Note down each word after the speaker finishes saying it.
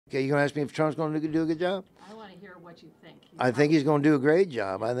Okay, you gonna ask me if Trump's gonna do a good job? I want to hear what you think. I think he's going to do a great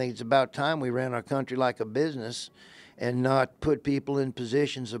job. I think it's about time we ran our country like a business and not put people in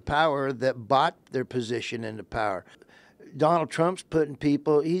positions of power that bought their position into power. Donald Trump's putting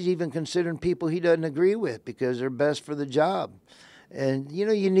people, he's even considering people he doesn't agree with because they're best for the job. And, you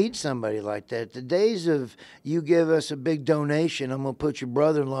know, you need somebody like that. The days of you give us a big donation, I'm going to put your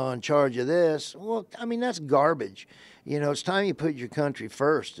brother-in-law in charge of this. Well, I mean, that's garbage. You know, it's time you put your country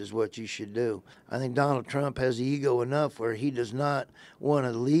first is what you should do. I think Donald Trump has ego enough where he does not want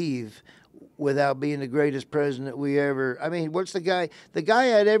to leave without being the greatest president we ever. I mean, what's the guy? The guy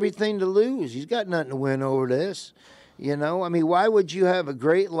had everything to lose. He's got nothing to win over this. You know, I mean, why would you have a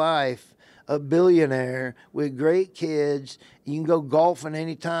great life, a billionaire with great kids? You can go golfing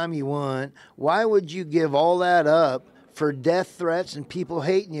anytime you want. Why would you give all that up for death threats and people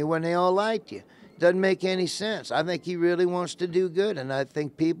hating you when they all liked you? Doesn't make any sense. I think he really wants to do good, and I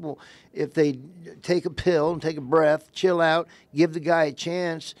think people, if they take a pill and take a breath, chill out, give the guy a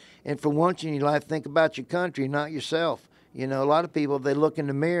chance, and for once in your life, think about your country, not yourself. You know, a lot of people, they look in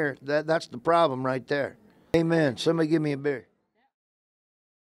the mirror. That's the problem right there. Amen. Somebody give me a beer.